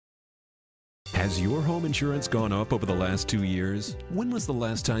Has your home insurance gone up over the last 2 years? When was the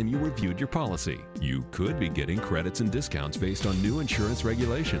last time you reviewed your policy? You could be getting credits and discounts based on new insurance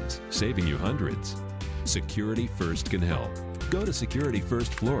regulations, saving you hundreds. Security First can help. Go to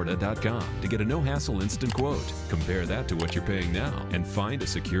securityfirstflorida.com to get a no-hassle instant quote. Compare that to what you're paying now and find a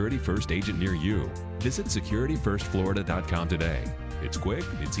Security First agent near you. Visit securityfirstflorida.com today. It's quick,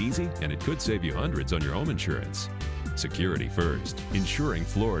 it's easy, and it could save you hundreds on your home insurance. Security First, insuring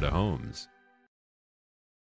Florida homes.